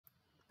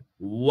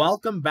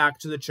Welcome back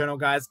to the channel,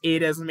 guys.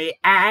 It is me,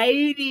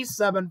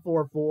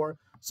 8744.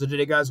 So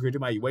today, guys, we're going to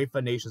do my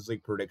UEFA Nations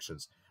League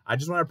predictions. I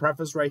just want to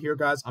preface right here,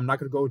 guys, I'm not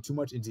going to go too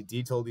much into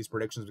detail of these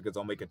predictions because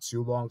I'll make it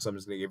too long. So I'm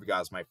just going to give you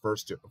guys my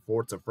fourth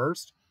to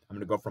first. I'm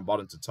going to go from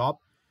bottom to top.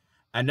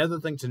 Another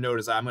thing to note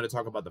is I'm going to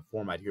talk about the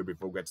format here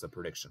before we get to the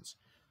predictions.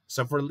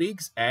 So for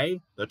Leagues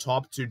A, the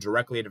top two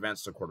directly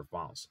advance to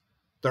quarterfinals.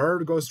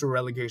 Third goes to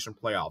relegation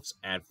playoffs,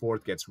 and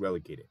fourth gets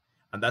relegated.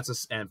 And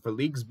for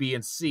Leagues B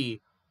and C,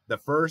 the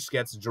first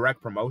gets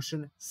direct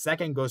promotion,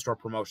 second goes to our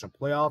promotion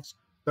playoffs,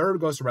 third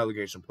goes to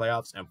relegation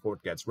playoffs, and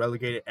fourth gets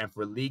relegated. And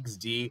for Leagues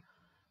D,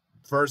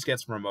 first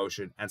gets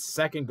promotion, and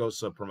second goes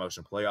to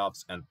promotion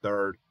playoffs, and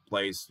third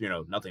plays,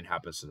 nothing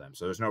happens to them.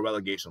 So there's no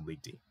relegation in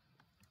League D.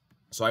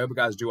 So I hope you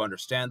guys do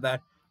understand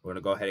that. We're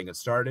going to go ahead and get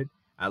started.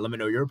 And let me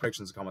know your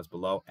predictions in the comments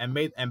below.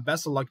 And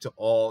best of luck to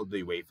all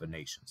the UEFA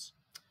nations.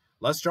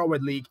 Let's start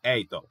with League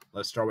A, though.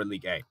 Let's start with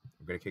League A.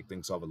 We're going to kick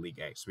things off with League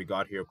A. So we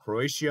got here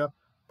Croatia,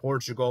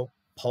 Portugal,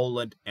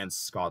 Poland, and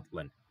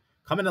Scotland.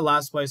 Coming in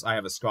last place, I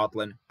have a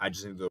Scotland. I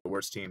just think they're the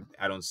worst team.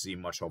 I don't see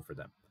much hope for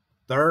them.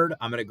 Third,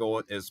 I'm going to go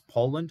with is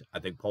Poland. I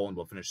think Poland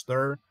will finish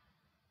third.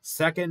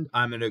 Second,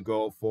 I'm going to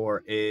go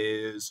for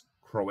is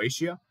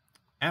Croatia.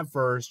 And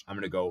first, I'm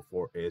going to go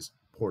for is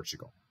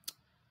Portugal.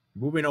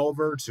 Moving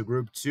over to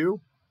Group 2,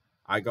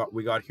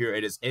 we got here,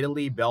 it is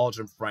Italy,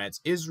 Belgium,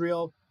 France,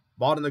 Israel.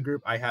 Bottom of the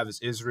group I have is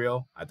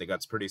Israel. I think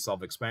that's pretty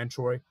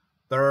self-explanatory.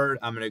 Third,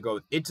 I'm going to go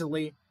with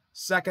Italy.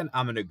 Second,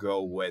 I'm going to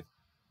go with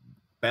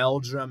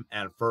Belgium.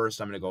 And first,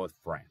 I'm going to go with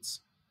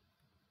France.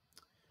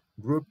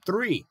 Group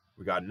 3,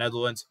 we got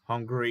Netherlands,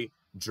 Hungary,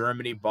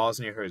 Germany,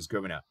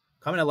 Bosnia-Herzegovina.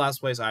 Coming in last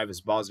place, I have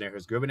is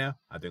Bosnia-Herzegovina.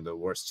 I think the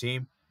worst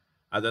team.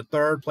 The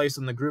third place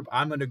in the group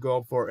I'm going to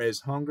go for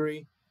is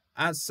Hungary.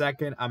 And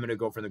second, I'm going to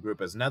go for the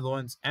group as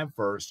Netherlands. And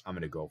first, I'm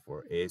going to go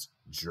for is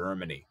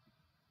Germany.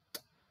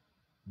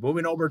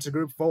 Moving over to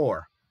Group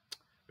 4,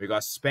 we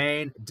got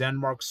Spain,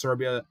 Denmark,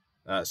 Serbia.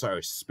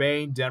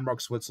 Spain, Denmark,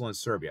 Switzerland,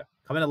 Serbia.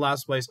 Coming in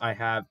last place, I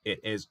have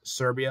it is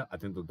Serbia. I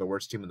think the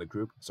worst team in the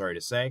group. Sorry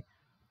to say.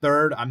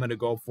 Third, I'm going to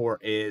go for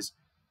is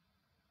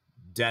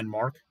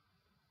Denmark.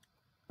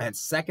 And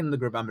second in the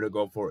group I'm going to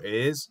go for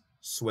is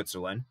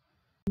Switzerland.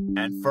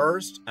 And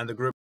first, and the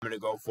group I'm going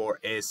to go for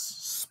is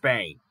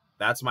Spain.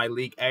 That's my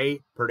League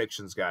A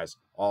predictions, guys.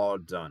 All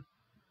done.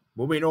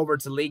 Moving over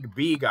to League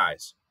B,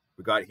 guys.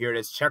 We got here it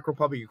is Czech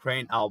Republic,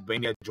 Ukraine,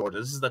 Albania, Georgia.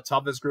 This is the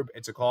toughest group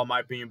to call, in my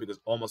opinion, because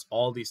almost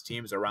all these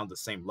teams are around the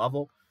same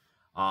level.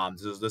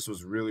 This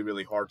was really,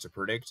 really hard to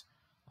predict.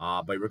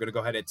 But we're going to go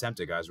ahead and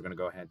attempt it, guys. We're going to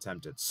go ahead and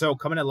attempt it. So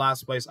coming in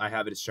last place, I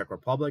have it as Czech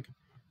Republic.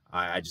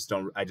 I just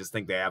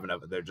think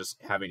they're just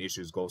having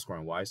issues goal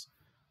scoring wise.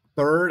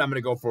 Third, I'm going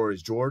to go for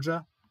is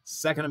Georgia.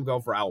 Second, I'm going to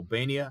go for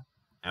Albania.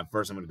 And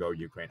first, I'm going to go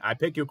Ukraine. I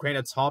pick Ukraine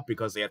at top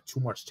because they have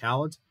too much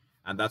talent.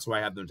 And that's why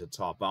I have them to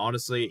top. But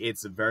honestly,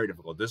 it's very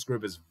difficult. This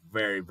group is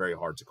very, very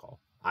hard to call.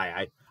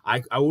 I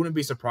wouldn't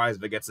be surprised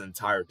if it gets the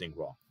entire thing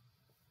wrong.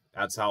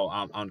 That's how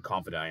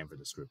unconfident I am for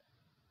this group.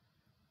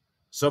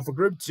 So for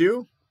Group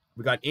 2,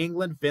 we got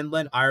England,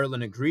 Finland,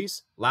 Ireland, and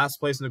Greece.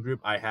 Last place in the group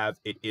I have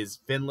it is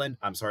Finland.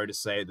 I'm sorry to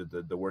say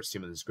that the worst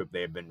team in this group.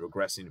 They have been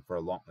regressing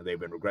They've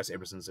been regressing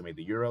ever since they made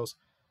the Euros.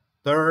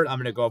 Third, I'm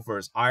going to go for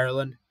is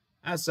Ireland.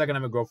 And second,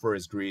 I'm going to go for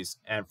is Greece.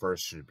 And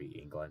first should be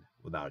England,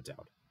 without a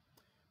doubt.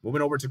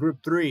 Moving over to Group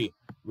 3,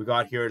 we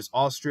got here is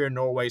Austria,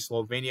 Norway,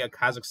 Slovenia,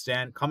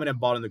 Kazakhstan. Coming in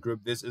bottom of the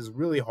group, this is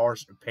really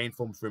harsh and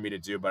painful for me to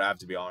do, but I have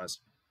to be honest,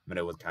 I'm going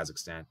to go with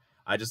Kazakhstan.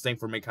 I just think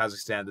for me,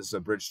 Kazakhstan, this is a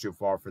bridge too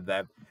far for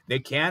them. They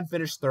can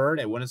finish third.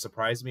 It wouldn't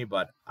surprise me,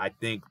 but I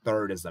think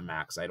third is the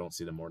max. I don't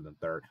see them more than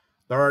third.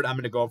 Third, I'm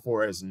going to go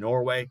for is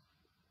Norway.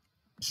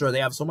 Sure,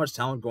 they have so much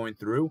talent going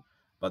through,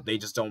 but they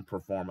just don't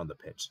perform on the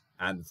pitch.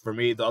 And for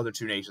me, the other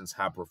two nations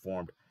have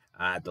performed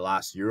at the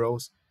last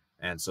Euros.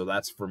 And so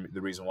that's for me, the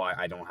reason why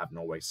I don't have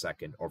Norway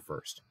second or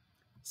first.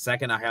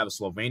 Second, I have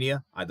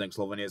Slovenia. I think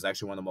Slovenia is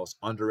actually one of the most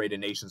underrated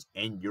nations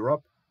in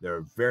Europe. They're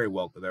very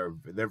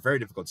they're very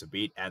difficult to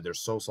beat, and they're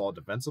so solid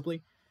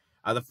defensively.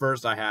 The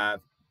first I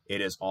have,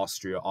 it is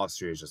Austria.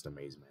 Austria is just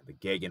amazing, man. The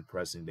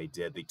gegenpressing they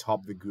did. They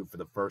topped the group for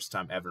the first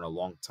time ever in a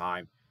long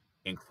time.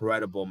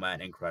 Incredible, man.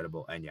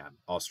 Incredible. And yeah,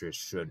 Austria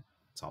should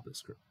top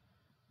this group.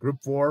 Group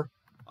 4,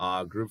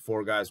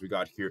 guys, we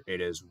got here,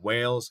 it is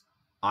Wales,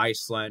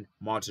 Iceland,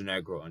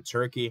 Montenegro, and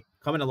Turkey.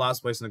 Coming to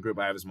last place in the group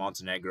I have is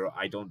Montenegro.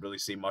 I don't really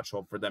see much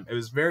hope for them. It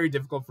was very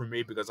difficult for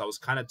me because I was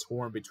kind of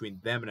torn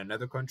between them and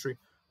another country,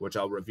 which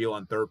I'll reveal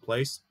on third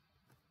place,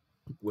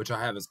 which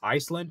I have is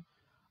Iceland.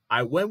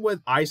 I went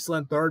with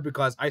Iceland third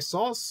because I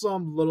saw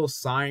some little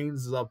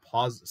signs in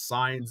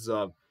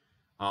the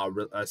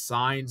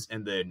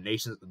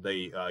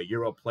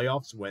Euro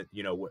playoffs when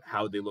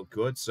how they look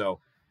good. So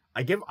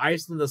I give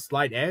Iceland a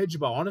slight edge,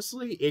 but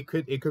honestly, it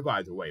could go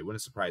either way. It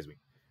wouldn't surprise me.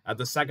 At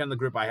the second in the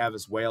group I have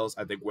is Wales.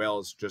 I think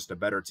Wales is just a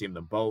better team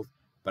than both,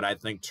 but I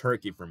think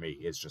Turkey for me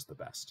is just the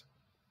best.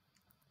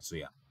 So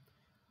yeah.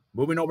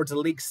 Moving over to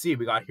League C,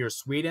 we got here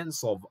Sweden,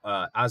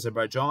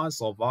 Azerbaijan,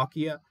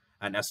 Slovakia,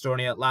 and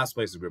Estonia. Last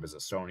place in the group is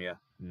Estonia.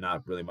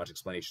 Not really much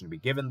explanation to be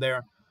given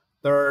there.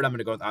 Third, I'm going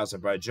to go with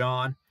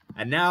Azerbaijan.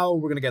 And now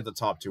we're going to get the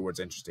top two where it's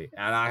interesting.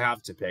 And I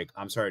have to pick,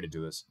 I'm sorry to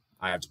do this,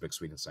 I have to pick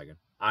Sweden second.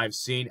 I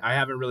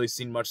haven't really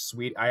seen much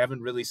Sweden. I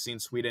haven't really seen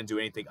Sweden do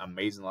anything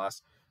amazing the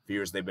last few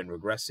years. They've been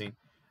regressing.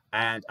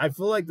 And I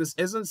feel like this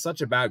isn't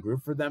such a bad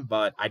group for them,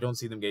 but I don't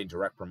see them getting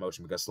direct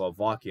promotion because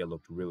Slovakia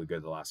looked really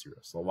good the last year.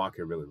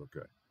 Slovakia really looked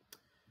good.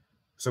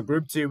 So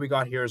group 2 we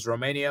got here is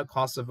Romania,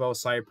 Kosovo,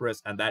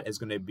 Cyprus, and that is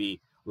going to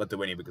be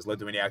Lithuania because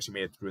Lithuania actually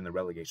made it through in the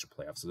relegation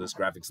playoffs. So this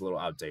graphic's a little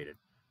outdated,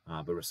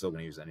 but we're still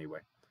going to use it anyway.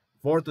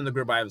 Fourth in the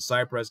group, I have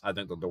Cyprus. I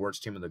think they're the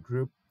worst team in the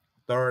group.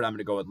 Third, I'm going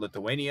to go with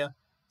Lithuania.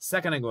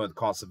 Second, I'm going with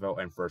Kosovo.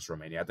 And first,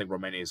 Romania. I think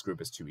Romania's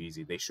group is too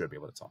easy. They should be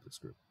able to top this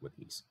group with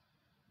ease.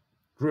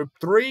 Group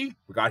 3,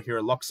 we got here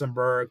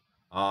Luxembourg,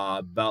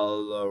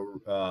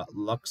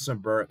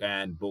 Luxembourg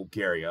and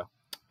Bulgaria,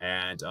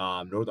 and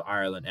Northern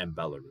Ireland and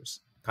Belarus.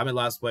 Coming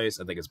last place,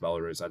 I think it's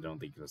Belarus. I don't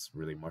think that's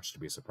really much to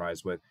be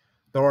surprised with.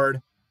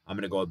 Third, I'm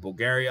going to go with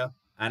Bulgaria.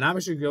 And I'm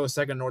actually going to go with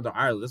second, Northern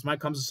Ireland. This might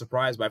come as a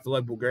surprise, but I feel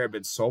like Bulgaria have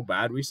been so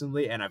bad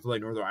recently, and I feel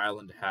like Northern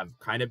Ireland have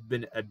kind of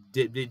been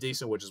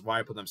decent, which is why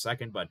I put them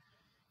second. But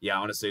yeah,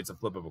 honestly, it's a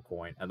flip of a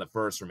coin. And the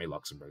first for me,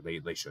 Luxembourg.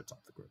 They should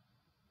top the group.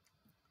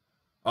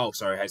 Oh,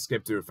 sorry, I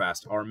skipped through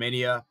fast.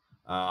 Armenia,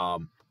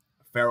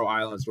 Faroe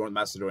Islands, North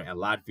Macedonia, and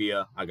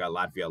Latvia. I got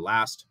Latvia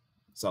last.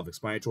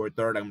 Self-explanatory.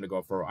 Third, I'm going to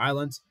go Faroe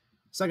Islands.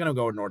 Second, I'm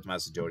going with North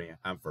Macedonia.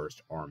 And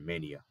first,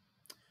 Armenia.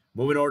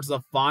 Moving over to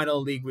the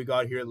final league we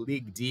got here,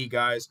 League D,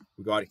 guys.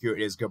 We got here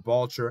is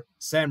Gibraltar,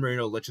 San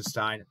Marino,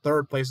 Liechtenstein.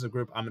 Third place in the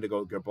group, I'm going to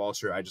go with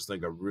Gibraltar. I just think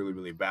they're really,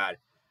 really bad.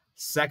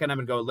 Second, I'm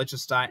going to go with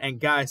Liechtenstein. And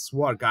guys,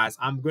 what, guys?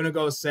 I'm going to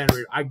go with San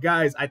Marino.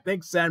 I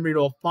think San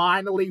Marino will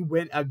finally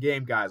win a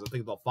game, guys. I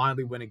think they'll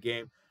finally win a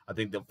game. I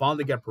think they'll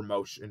finally get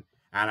promotion.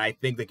 And I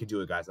think they can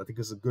do it, guys. I think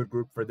it's a good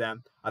group for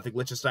them. I think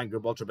Liechtenstein and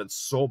Gibraltar have been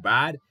so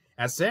bad.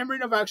 And San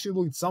Marino have actually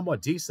looked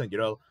somewhat decent, you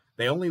know.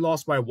 They only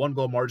lost by 1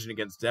 goal margin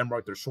against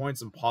Denmark. They're showing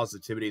some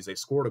positivities. They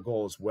scored a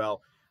goal as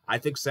well. I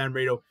think San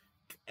Marino,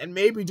 and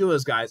maybe do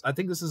this, guys. I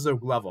think this is their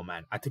level,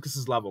 man. I think this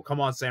is level.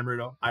 Come on, San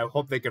Marino. I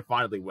hope they can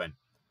finally win.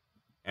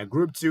 And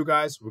group 2,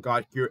 guys, we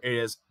got here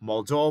is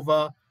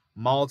Moldova,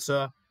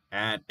 Malta,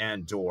 and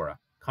Andorra.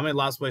 Coming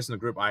last place in the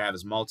group I have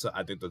is Malta.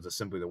 I think they're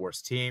simply the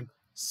worst team.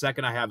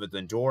 Second, I have is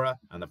Andorra.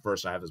 And the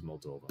first I have is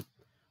Moldova.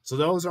 So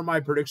those are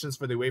my predictions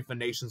for the UEFA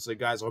Nations League,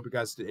 guys. I hope you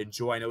guys did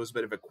enjoy. I know it was a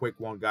bit of a quick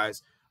one,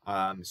 guys.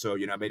 So,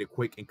 you know, I made it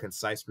quick and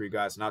concise for you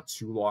guys, not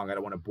too long. I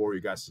don't want to bore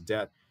you guys to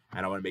death,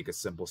 and I want to make it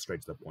simple,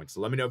 straight to the point.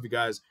 So let me know if you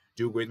guys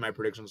do agree with my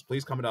predictions.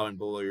 Please comment down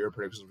below your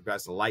predictions for you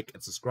guys to like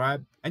and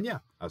subscribe. And yeah,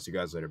 I'll see you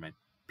guys later, man.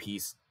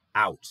 Peace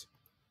out.